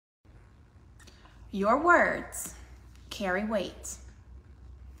Your words carry weight.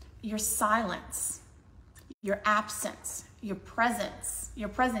 Your silence, your absence, your presence, your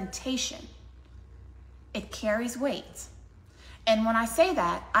presentation, it carries weight. And when I say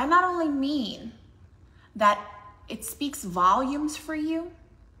that, I not only mean that it speaks volumes for you,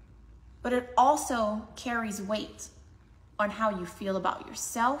 but it also carries weight on how you feel about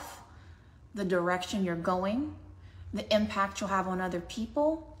yourself, the direction you're going, the impact you'll have on other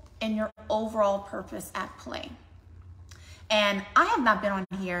people, and your overall purpose at play. And I have not been on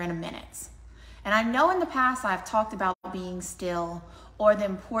here in a minute. And I know in the past I've talked about being still or the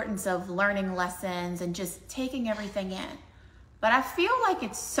importance of learning lessons and just taking everything in. But I feel like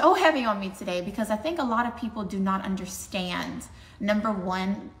it's so heavy on me today because I think a lot of people do not understand, number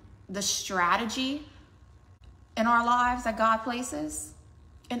one, the strategy in our lives that God places,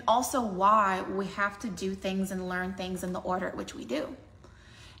 and also why we have to do things and learn things in the order at which we do.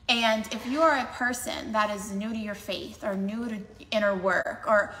 And if you are a person that is new to your faith or new to inner work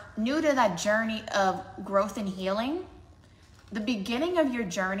or new to that journey of growth and healing, the beginning of your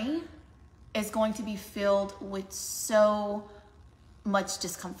journey is going to be filled with so much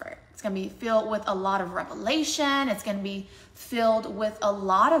discomfort. It's going to be filled with a lot of revelation. It's going to be filled with a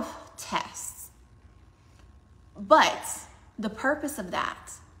lot of tests. But the purpose of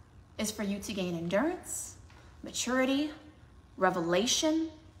that is for you to gain endurance, maturity, revelation,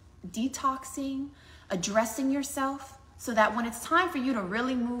 detoxing, addressing yourself, so that when it's time for you to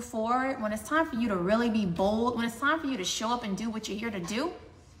really move forward, when it's time for you to really be bold, when it's time for you to show up and do what you're here to do,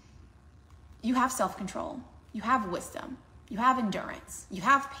 you have self-control, you have wisdom, you have endurance, you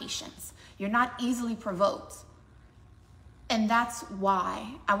have patience, you're not easily provoked. And that's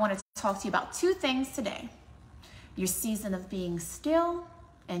why I want to talk to you about two things today: your season of being still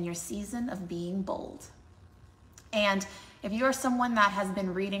and your season of being bold. And if you're someone that has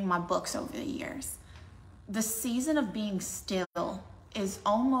been reading my books over the years, the season of being still is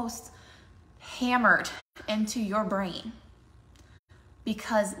almost hammered into your brain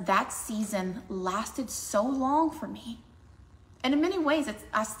because that season lasted so long for me. And in many ways,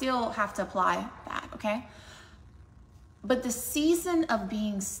 I still have to apply that, okay? But the season of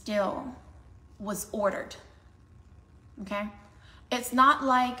being still was ordered, okay? It's not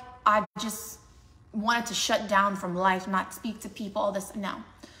like I just wanted to shut down from life, not speak to people, all this. No.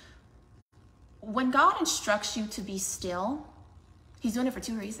 When God instructs you to be still, he's doing it for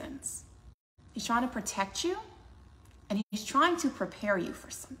two reasons. He's trying to protect you, and he's trying to prepare you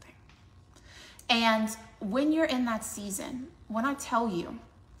for something. And when you're in that season, when I tell you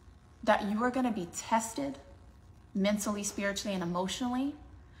that you are going to be tested mentally, spiritually, and emotionally,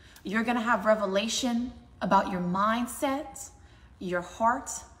 you're going to have revelation about your mindset, your heart,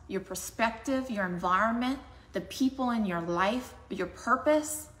 your perspective, your environment, the people in your life, your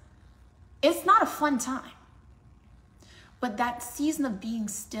purpose. It's not a fun time. But that season of being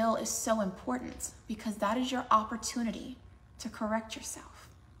still is so important because that is your opportunity to correct yourself,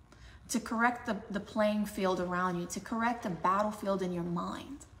 to correct the playing field around you, to correct the battlefield in your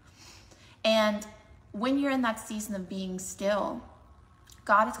mind. And when you're in that season of being still,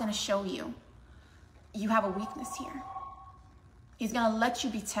 God is going to show you, you have a weakness here. He's going to let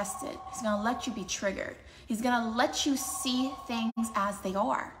you be tested. He's going to let you be triggered. He's going to let you see things as they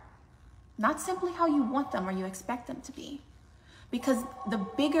are, not simply how you want them or you expect them to be. Because the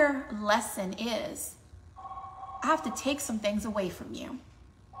bigger lesson is, I have to take some things away from you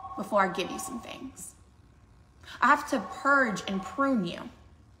before I give you some things. I have to purge and prune you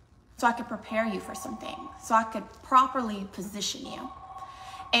so I could prepare you for some things, so I could properly position you.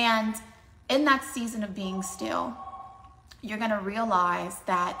 And in that season of being still, you're going to realize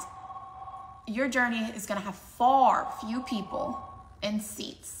that your journey is going to have far few people in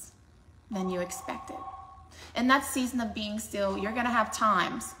seats than you expected. In that season of being still, you're going to have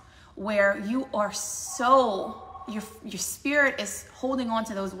times where you are so, your spirit is holding on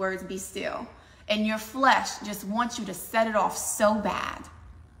to those words, be still, and your flesh just wants you to set it off so bad.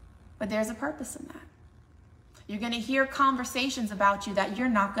 But there's a purpose in that. You're going to hear conversations about you that you're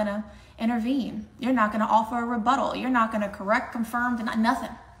not going to intervene. You're not going to offer a rebuttal. You're not going to correct, confirm, deny, nothing.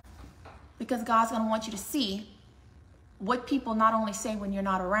 Because God's going to want you to see what people not only say when you're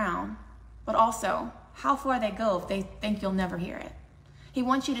not around, but also how far they go if they think you'll never hear it. He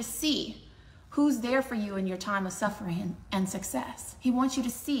wants you to see who's there for you in your time of suffering and success. He wants you to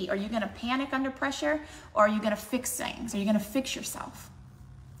see, are you going to panic under pressure, or are you going to fix things? Are you going to fix yourself?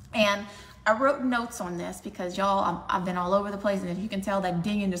 And I wrote notes on this because y'all, I've been all over the place, and if you can tell, that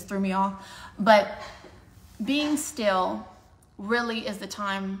dinging just threw me off. But being still really is the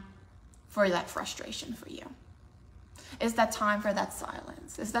time for that frustration for you. It's that time for that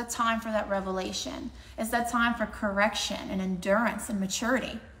silence. It's that time for that revelation. It's that time for correction and endurance and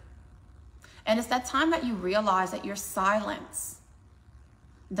maturity. And it's that time that you realize that your silence,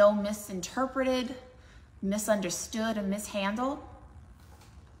 though misinterpreted, misunderstood, and mishandled,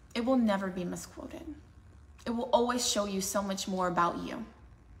 it will never be misquoted. It will always show you so much more about you.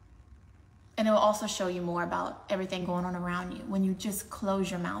 And it will also show you more about everything going on around you when you just close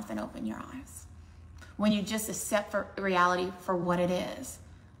your mouth and open your eyes. When you just accept reality for what it is.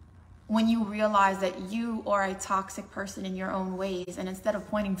 When you realize that you are a toxic person in your own ways, and instead of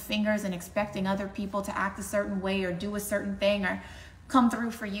pointing fingers and expecting other people to act a certain way or do a certain thing or come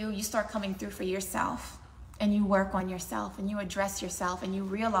through for you, you start coming through for yourself, and you work on yourself and you address yourself, and you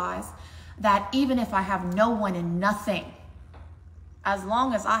realize that even if I have no one and nothing, as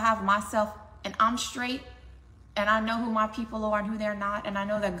long as I have myself and I'm straight and I know who my people are and who they're not, and I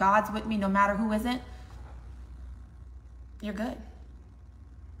know that God's with me no matter who isn't, you're good.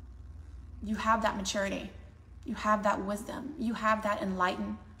 You have that maturity. You have that wisdom. You have that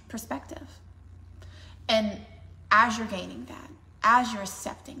enlightened perspective. And as you're gaining that, as you're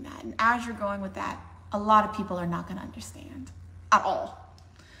accepting that, and as you're going with that, a lot of people are not going to understand at all.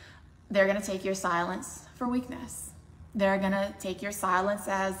 They're going to take your silence for weakness. They're going to take your silence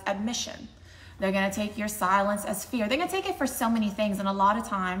as admission. They're going to take your silence as fear. They're going to take it for so many things. And a lot of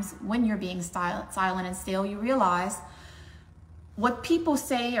times when you're being silent and still, you realize what people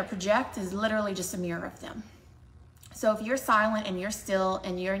say or project is literally just a mirror of them. So if you're silent and you're still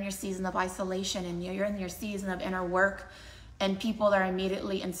and you're in your season of isolation and you're in your season of inner work, and people are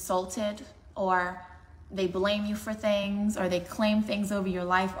immediately insulted, or they blame you for things, or they claim things over your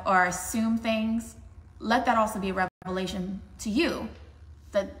life or assume things, let that also be a revelation to you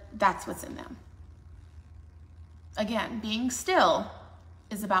that that's what's in them. Again, being still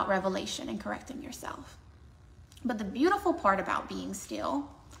is about revelation and correcting yourself. But the beautiful part about being still,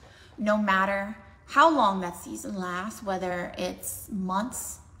 no matter how long that season lasts, whether it's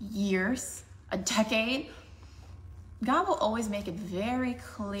months, years, a decade, God will always make it very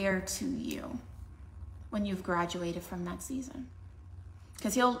clear to you when you've graduated from that season.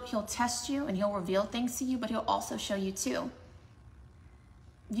 Because he'll test you and he'll reveal things to you, but he'll also show you too.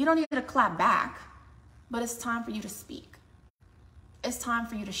 You don't need to clap back, but it's time for you to speak. It's time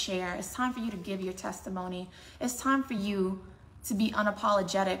for you to share. It's time for you to give your testimony. It's time for you to be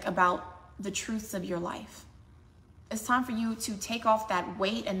unapologetic about the truths of your life. It's time for you to take off that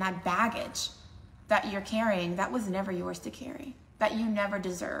weight and that baggage that you're carrying that was never yours to carry, that you never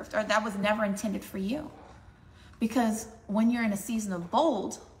deserved, or that was never intended for you. Because when you're in a season of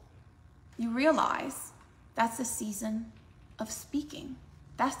bold, you realize that's the season of speaking.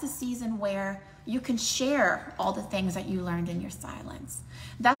 That's the season where you can share all the things that you learned in your silence.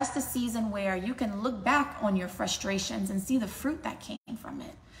 That's the season where you can look back on your frustrations and see the fruit that came from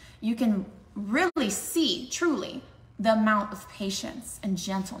it. You can really see, truly, the amount of patience and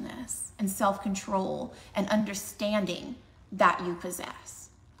gentleness and self-control and understanding that you possess.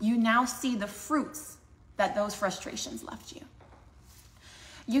 You now see the fruits that those frustrations left you.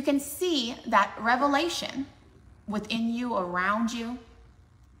 You can see that revelation within you, around you,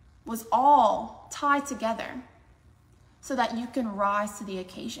 was all tied together so that you can rise to the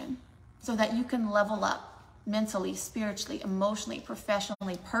occasion, so that you can level up mentally, spiritually, emotionally,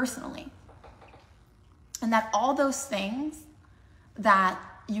 professionally, personally. And that all those things that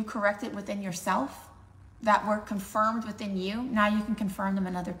you corrected within yourself, that were confirmed within you, now you can confirm them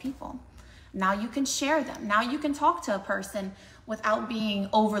in other people. Now you can share them. Now you can talk to a person without being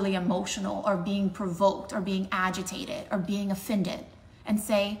overly emotional or being provoked or being agitated or being offended, and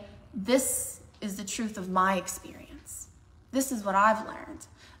say, this is the truth of my experience. This is what I've learned.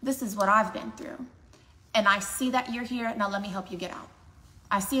 This is what I've been through. And I see that you're here. Now let me help you get out.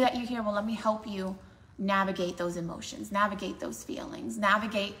 I see that you're here. Well, let me help you navigate those emotions, navigate those feelings,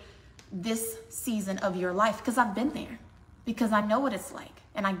 navigate this season of your life, because I've been there, because I know what it's like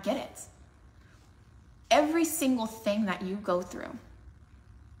and I get it. Every single thing that you go through,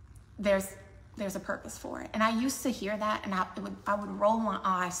 there's a purpose for it. And I used to hear that, and I would roll my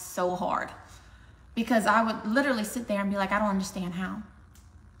eyes so hard, because I would literally sit there and be like, I don't understand how.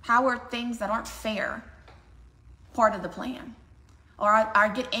 How are things that aren't fair part of the plan? Or I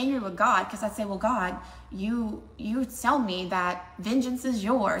get angry with God, because I say, well, God, you tell me that vengeance is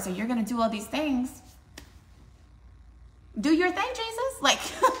yours, or you're going to do all these things. Do your thing, Jesus. Like,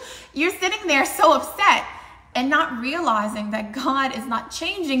 you're sitting there so upset and not realizing that God is not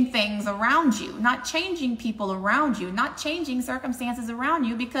changing things around you, not changing people around you, not changing circumstances around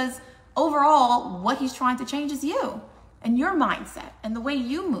you, because overall, what he's trying to change is you and your mindset and the way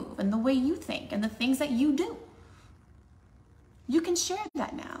you move and the way you think and the things that you do. You can share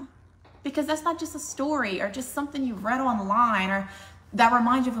that now, because that's not just a story or just something you've read online or that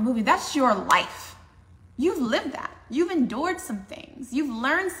reminds you of a movie. That's your life. You've lived that. You've endured some things. You've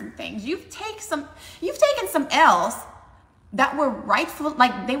learned some things. You've taken some L's that were rightful,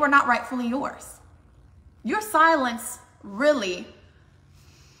 like they were not rightfully yours. Your silence really,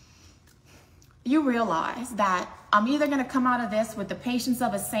 you realize that I'm either going to come out of this with the patience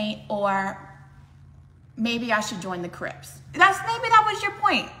of a saint, or maybe I should join the Crips. Maybe that was your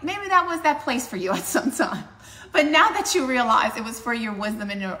point. Maybe that was that place for you at some time. But now that you realize it was for your wisdom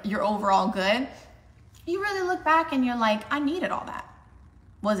and your overall good, you really look back and you're like, I needed all that.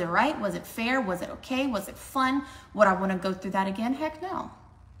 Was it right? Was it fair? Was it okay? Was it fun? Would I want to go through that again? Heck no.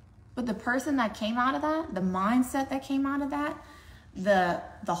 But the person that came out of that, the mindset that came out of that,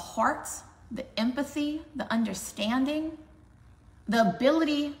 the heart, the empathy, the understanding, the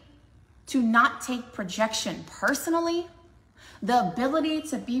ability to not take projection personally, the ability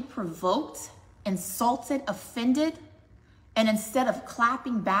to be provoked, insulted, offended, and instead of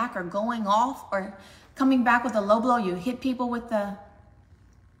clapping back or going off or coming back with a low blow, you hit people with the...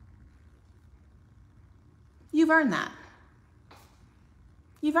 You've earned that.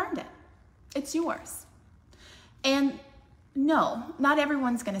 You've earned it. It's yours. And no, not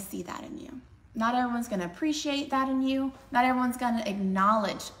everyone's going to see that in you. Not everyone's going to appreciate that in you. Not everyone's going to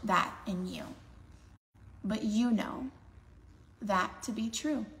acknowledge that in you. But you know that to be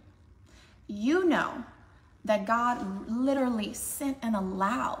true. You know that God literally sent and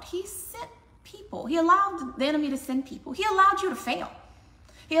allowed. He sent people. He allowed the enemy to send people. He allowed you to fail.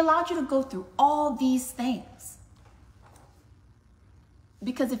 He allowed you to go through all these things.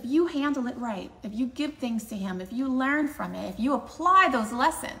 Because if you handle it right, if you give things to him, if you learn from it, if you apply those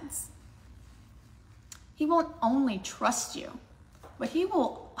lessons, he won't only trust you, but he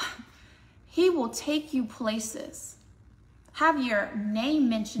will take you places, have your name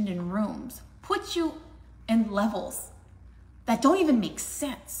mentioned in rooms, put you in levels that don't even make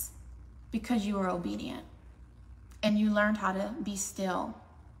sense because you were obedient and you learned how to be still.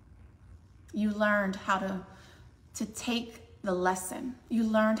 You learned how to take the lesson. You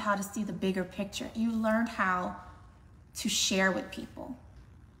learned how to see the bigger picture. You learned how to share with people.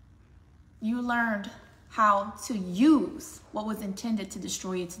 You learned how to use what was intended to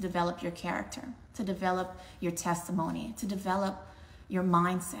destroy you to develop your character, to develop your testimony, to develop your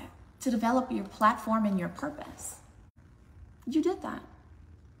mindset, to develop your platform and your purpose. You did that.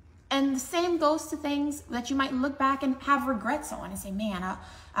 And the same goes to things that you might look back and have regrets on and say, man,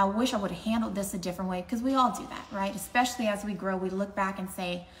 I wish I would have handled this a different way, because we all do that, right? Especially as we grow, we look back and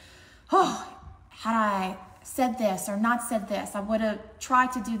say, oh, had I said this or not said this, I would have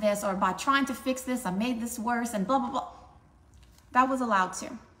tried to do this, or by trying to fix this, I made this worse, and blah, blah, blah. That was allowed to.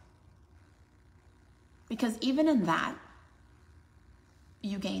 Because even in that,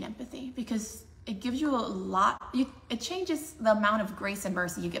 you gain empathy, because it gives you a lot, it changes the amount of grace and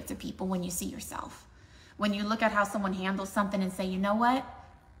mercy you give to people when you see yourself. When you look at how someone handles something and say, you know what?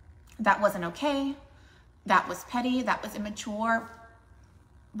 That wasn't okay. That was petty. That was immature.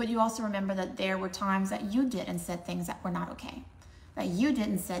 But you also remember that there were times that you did and said things that were not okay. That you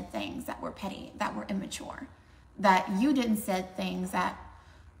didn't said things that were petty, that were immature. That you didn't said things that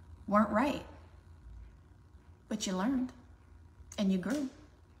weren't right. But you learned and you grew.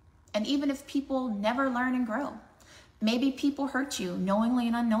 And even if people never learn and grow, maybe people hurt you knowingly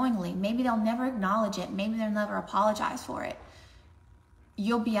and unknowingly. Maybe they'll never acknowledge it. Maybe they'll never apologize for it.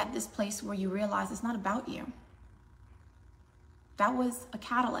 You'll be at this place where you realize it's not about you. That was a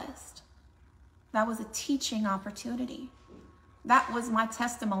catalyst. That was a teaching opportunity. That was my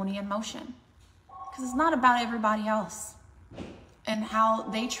testimony in motion. Because it's not about everybody else and how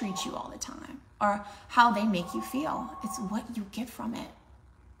they treat you all the time or how they make you feel. It's what you get from it.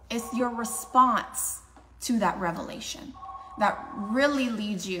 It's your response to that revelation that really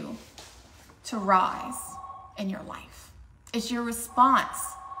leads you to rise in your life. It's your response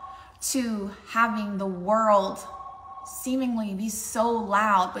to having the world seemingly be so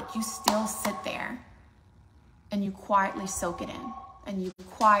loud, but you still sit there and you quietly soak it in and you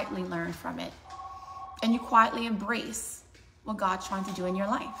quietly learn from it and you quietly embrace what God's trying to do in your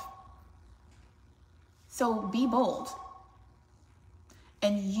life. So be bold.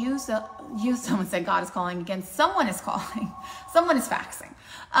 And someone said God is calling again. Someone is calling. Someone is faxing.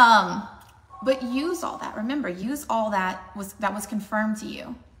 But use all that. Remember, use all that was confirmed to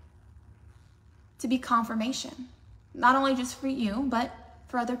you to be confirmation. Not only just for you, but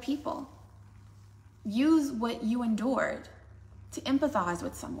for other people. Use what you endured to empathize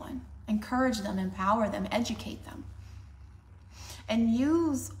with someone. Encourage them, empower them, educate them. And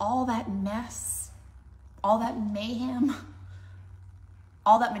use all that mess, all that mayhem,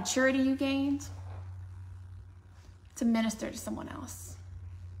 all that maturity you gained to minister to someone else,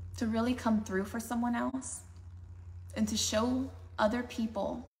 to really come through for someone else, and to show other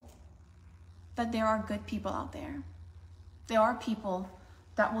people that there are good people out there. There are people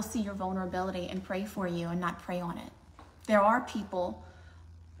that will see your vulnerability and pray for you and not prey on it. There are people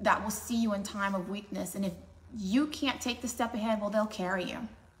that will see you in time of weakness, and if you can't take the step ahead, well, they'll carry you,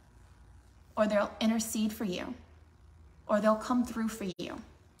 or they'll intercede for you, or they'll come through for you,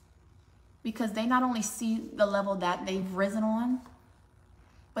 because they not only see the level that they've risen on,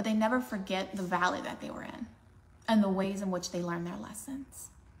 but they never forget the valley that they were in and the ways in which they learned their lessons.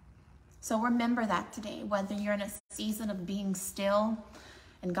 So remember that today, whether you're in a season of being still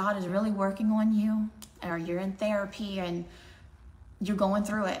and God is really working on you, or you're in therapy and you're going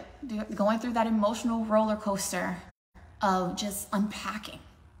through it, going through that emotional roller coaster of just unpacking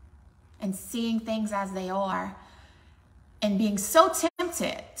and seeing things as they are, and being so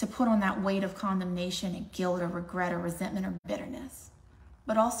tempted to put on that weight of condemnation and guilt or regret or resentment or bitterness.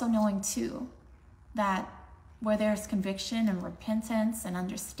 But also knowing too that where there's conviction and repentance and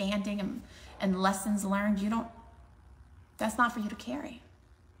understanding and lessons learned, that's not for you to carry.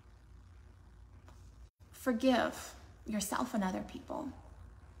 Forgive yourself and other people.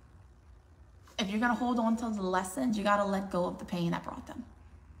 If you're going to hold on to the lessons, you got to let go of the pain that brought them.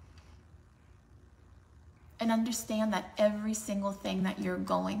 And understand that every single thing that you're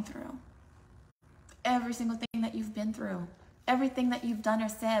going through, every single thing that you've been through, everything that you've done or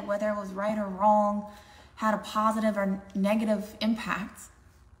said, whether it was right or wrong, had a positive or negative impact,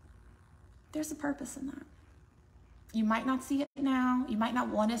 there's a purpose in that. You might not see it now, you might not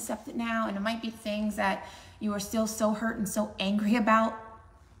want to accept it now, and it might be things that you are still so hurt and so angry about,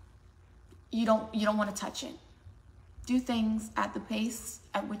 you don't want to touch it. Do things at the pace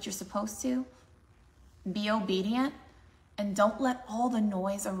at which you're supposed to. Be obedient, and don't let all the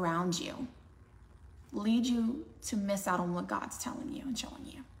noise around you lead you to miss out on what God's telling you and showing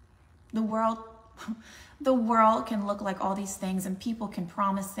you. The world can look like all these things, and people can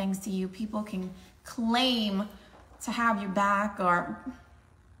promise things to you. People can claim to have your back, or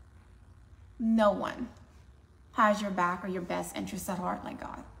no one has your back or your best interests at heart like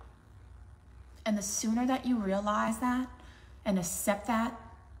God. And the sooner that you realize that and accept that,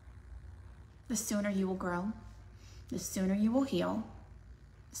 the sooner you will grow, the sooner you will heal,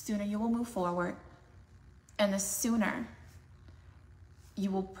 the sooner you will move forward, and the sooner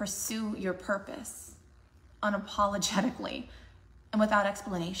you will pursue your purpose unapologetically and without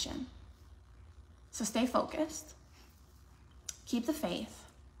explanation. So stay focused, keep the faith,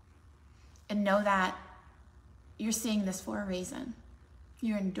 and know that you're seeing this for a reason.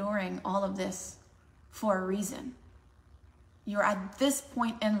 You're enduring all of this for a reason. You're at this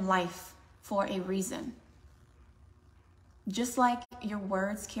point in life for a reason. Just like your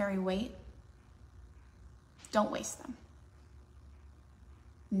words carry weight, don't waste them.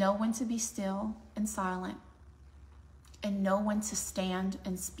 Know when to be still and silent, and know when to stand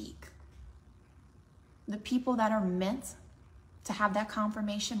and speak. The people that are meant to have that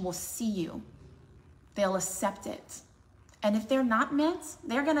confirmation will see you. They'll accept it. And if they're not meant,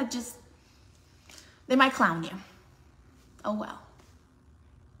 they might clown you. Oh well.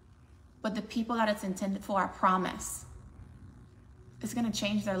 But the people that it's intended for, I promise, it's going to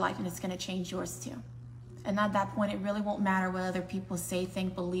change their life, and it's going to change yours too. And at that point, it really won't matter what other people say,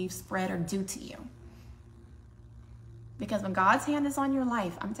 think, believe, spread, or do to you. Because when God's hand is on your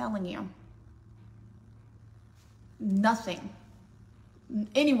life, I'm telling you, nothing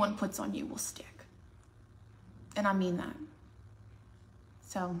anyone puts on you will stick. And I mean that.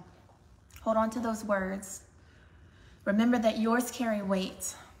 So hold on to those words. Remember that yours carry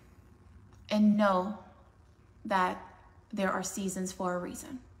weight. And know that there are seasons for a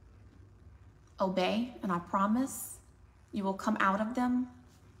reason. Obey, and I promise you will come out of them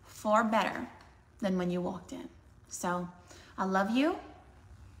far better than when you walked in. So I love you.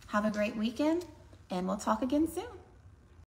 Have a great weekend, and we'll talk again soon.